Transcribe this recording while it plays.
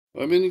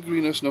I'm in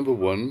greenhouse number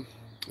one,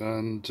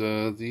 and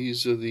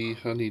these are the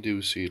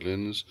honeydew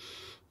seedlings.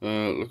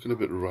 Looking a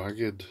bit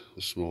ragged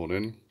this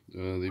morning.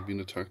 They've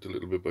been attacked a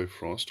little bit by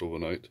frost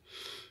overnight,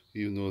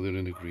 even though they're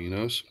in a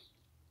greenhouse.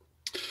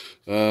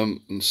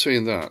 And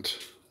saying that,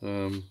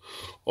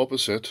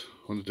 opposite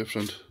on a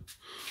different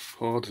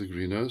part of the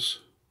greenhouse,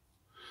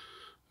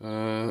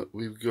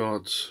 we've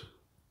got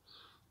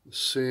the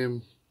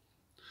same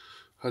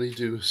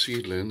honeydew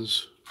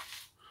seedlings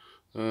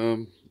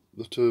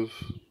that have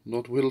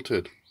not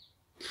wilted.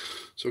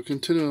 So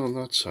continuing on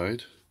that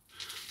side,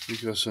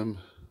 we've got some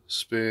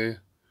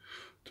spare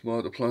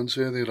tomato plants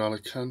here. They're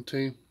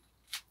Alicante.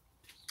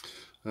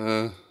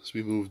 As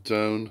we move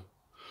down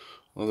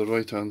on the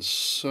right hand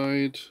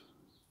side,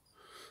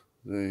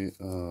 they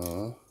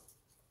are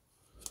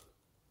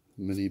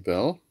Mini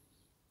Bell.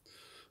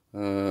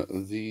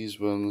 These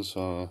ones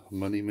are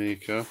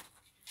Moneymaker,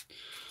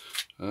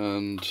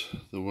 and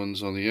the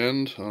ones on the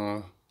end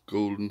are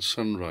Golden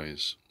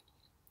Sunrise.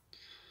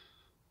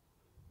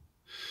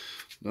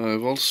 Now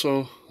I've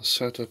also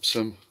set up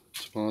some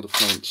tomato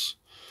plants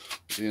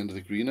at the end of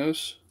the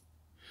greenhouse,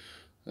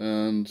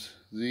 and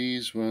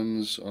these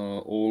ones are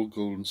all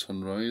Golden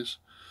Sunrise.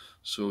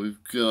 So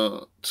we've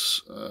got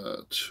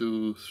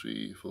 2,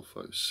 3, 4,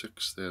 5,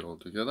 6 there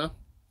altogether.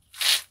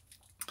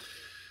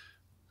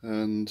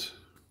 And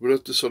we're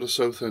at the sort of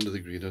south end of the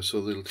greenhouse,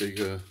 so they'll take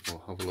have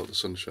a lot of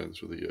sunshine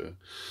through the year.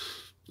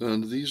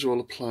 And these are all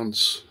the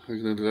plants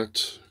I'm going to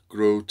let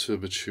grow to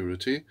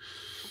maturity.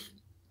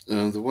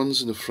 The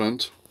ones in the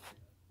front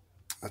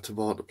are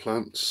tomato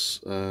plants.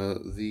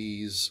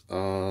 These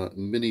are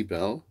Mini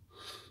Bell,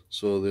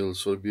 so they'll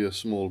sort of be a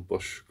small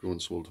bush growing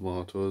small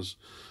tomatoes.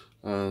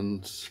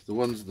 And the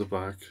ones at the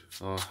back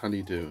are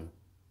honeydew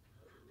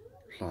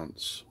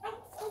plants.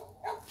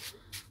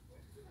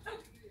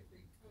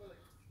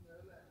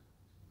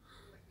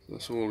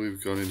 That's all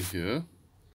we've got in here.